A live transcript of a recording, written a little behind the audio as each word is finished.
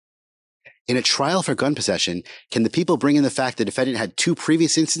in a trial for gun possession, can the people bring in the fact the defendant had 2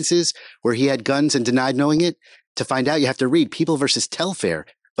 previous instances where he had guns and denied knowing it? To find out, you have to read People versus Telfair,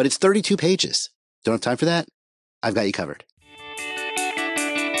 but it's 32 pages. Don't have time for that? I've got you covered.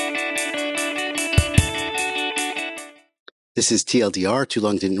 This is TLDR, Too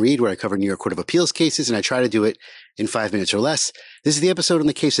Long Didn't Read, where I cover New York Court of Appeals cases, and I try to do it in 5 minutes or less. This is the episode on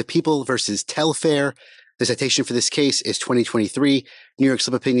the case of People versus Telfair. The citation for this case is 2023 New York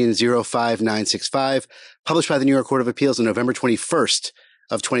Slip Opinion 05965, published by the New York Court of Appeals on November 21st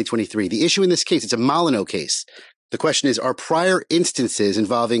of 2023. The issue in this case, it's a Molineux case. The question is, are prior instances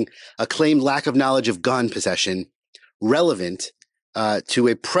involving a claimed lack of knowledge of gun possession relevant to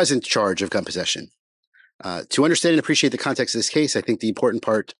a present charge of gun possession? To understand and appreciate the context of this case, I think the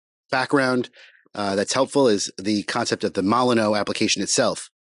important background that's helpful is the concept of the Molineux application itself.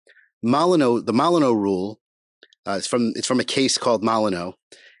 The Molineux rule, it's from a case called Molineux,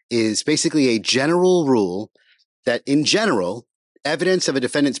 is basically a general rule that in general, evidence of a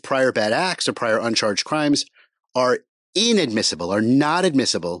defendant's prior bad acts or prior uncharged crimes are inadmissible, are not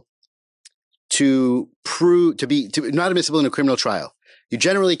admissible not admissible in a criminal trial. You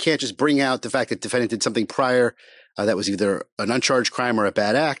generally can't just bring out the fact that the defendant did something prior that was either an uncharged crime or a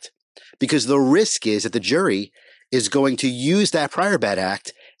bad act, because the risk is that the jury is going to use that prior bad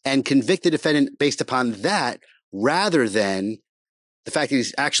act and convict the defendant based upon that rather than the fact that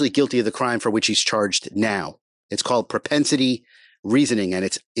he's actually guilty of the crime for which he's charged now. It's called propensity reasoning, and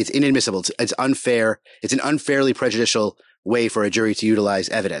it's inadmissible. It's unfair. It's an unfairly prejudicial way for a jury to utilize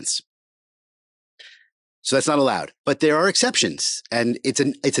evidence. So that's not allowed. But there are exceptions, and it's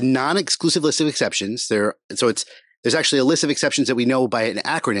a non-exclusive list of exceptions. There's actually a list of exceptions that we know by an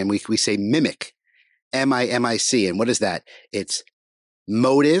acronym. We say MIMIC, M-I-M-I-C. And what is that? It's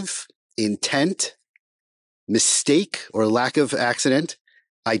motive, intent, mistake or lack of accident,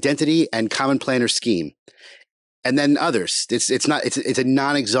 identity, and common plan or scheme. And then others. It's a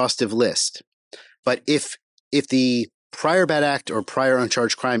non-exhaustive list. But if the prior bad act or prior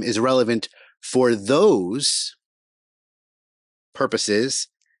uncharged crime is relevant for those purposes,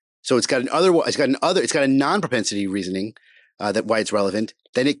 so it's got a non-propensity reasoning that why it's relevant,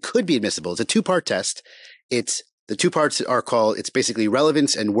 then it could be admissible. It's a 2-part test. The 2 parts it's basically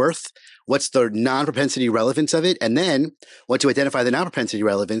relevance and worth. What's the non-propensity relevance of it? And then once you identify the non-propensity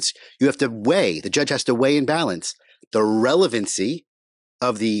relevance, you have to the judge has to weigh and balance the relevancy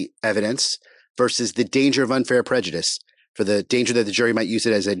of the evidence versus the danger of unfair prejudice, for the danger that the jury might use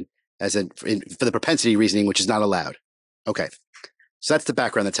it for the propensity reasoning, which is not allowed. Okay. So that's the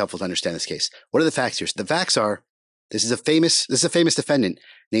background that's helpful to understand this case. What are the facts here? So the facts are, this is a famous defendant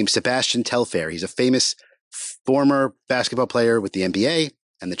named Sebastian Telfair. He's a famous former basketball player with the NBA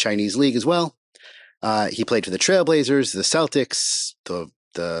and the Chinese League as well. He played for the Trailblazers, the Celtics,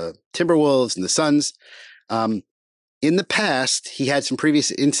 the Timberwolves, and the Suns. In the past, he had some previous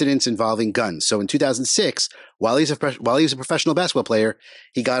incidents involving guns. So in 2006, while he was a professional basketball player,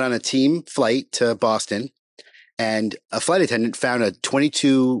 he got on a team flight to Boston, and a flight attendant found a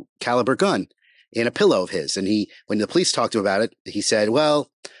 .22 caliber gun in a pillow of his. And when the police talked to him about it, he said,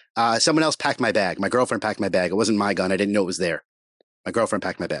 well, someone else packed my bag. My girlfriend packed my bag. It wasn't my gun. I didn't know it was there. My girlfriend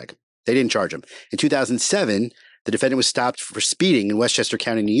packed my bag. They didn't charge him. In 2007, the defendant was stopped for speeding in Westchester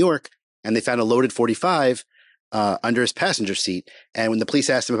County, New York, and they found a loaded .45 under his passenger seat. And when the police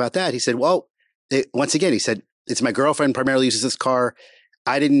asked him about that, he said, well, once again, he said, it's my girlfriend primarily uses this car.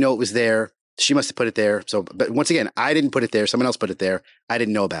 I didn't know it was there. She must have put it there. But once again, I didn't put it there. Someone else put it there. I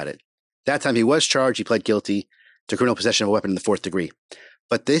didn't know about it. That time he was charged. He pled guilty to criminal possession of a weapon in the 4th degree.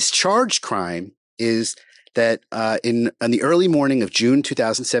 But this charged crime is that on the early morning of June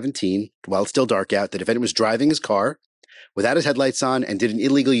 2017, while it's still dark out, the defendant was driving his car without his headlights on and did an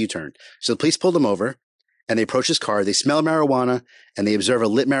illegal U-turn. So the police pulled him over, and they approach his car. They smell marijuana, and they observe a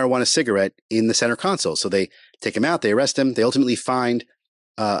lit marijuana cigarette in the center console. So they take him out. They arrest him. They ultimately find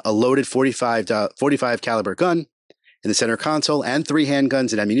a loaded .45 caliber gun in the center console and 3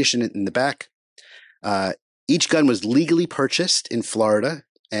 handguns and ammunition in the back. Each gun was legally purchased in Florida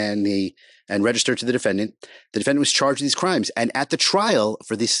and registered to the defendant. The defendant was charged with these crimes. And at the trial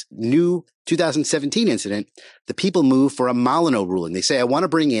for this new 2017 incident, the people moved for a Molineux ruling. They say, I want to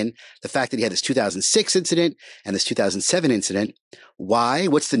bring in the fact that he had this 2006 incident and this 2007 incident. Why?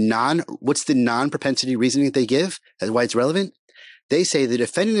 What's the non-propensity reasoning that they give as why it's relevant? They say the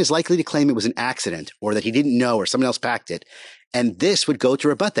defendant is likely to claim it was an accident or that he didn't know or someone else packed it. And this would go to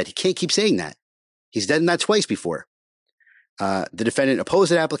rebut that. He can't keep saying that. He's done that twice before. The defendant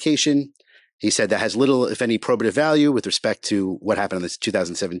opposed that application. He said that has little, if any, probative value with respect to what happened in this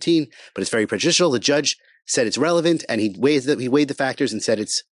 2017, but it's very prejudicial. The judge said it's relevant, and he weighed the factors and said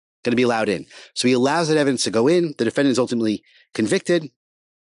it's going to be allowed in. So he allows that evidence to go in. The defendant is ultimately convicted.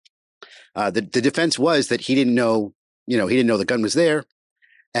 The defense was that he didn't know the gun was there.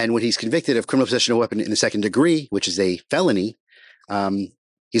 And when he's convicted of criminal possession of a weapon in the second degree, which is a felony,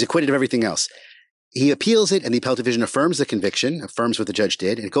 he's acquitted of everything else. He appeals it, and the appellate division affirms the conviction, affirms what the judge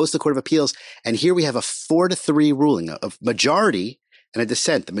did, and it goes to the Court of Appeals. And here we have a 4-3 ruling of majority and a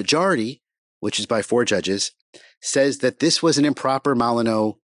dissent. The majority, which is by 4 judges, says that this was an improper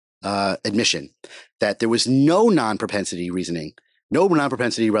Molineux admission, that there was no non-propensity reasoning, no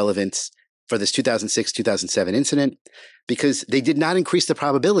non-propensity relevance for this 2006-2007 incident, because they did not increase the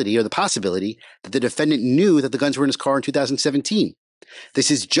probability or the possibility that the defendant knew that the guns were in his car in 2017.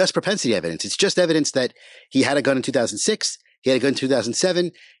 This is just propensity evidence. It's just evidence that he had a gun in 2006, he had a gun in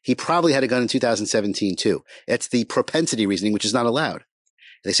 2007, he probably had a gun in 2017 too. It's the propensity reasoning, which is not allowed.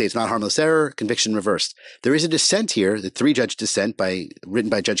 They say it's not harmless error, conviction reversed. There is a dissent here, the 3-judge dissent written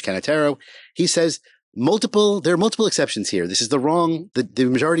by Judge Canatero. He says there are multiple exceptions here. This is the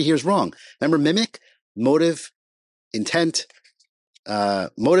majority here is wrong. Remember mimic, motive, intent,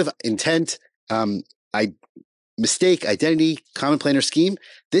 mistake, identity, common plan or scheme.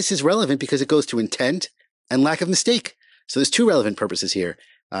 This is relevant because it goes to intent and lack of mistake. So there's 2 relevant purposes here.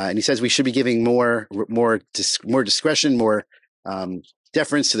 And he says we should be giving more discretion, more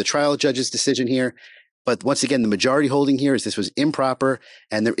deference to the trial judge's decision here. But once again, the majority holding here is this was improper,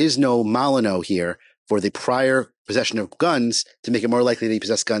 and there is no Molineux here for the prior possession of guns to make it more likely that he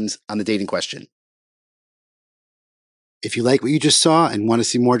possessed guns on the date in question. If you like what you just saw and want to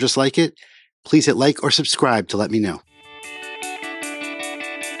see more just like it, please hit like or subscribe to let me know.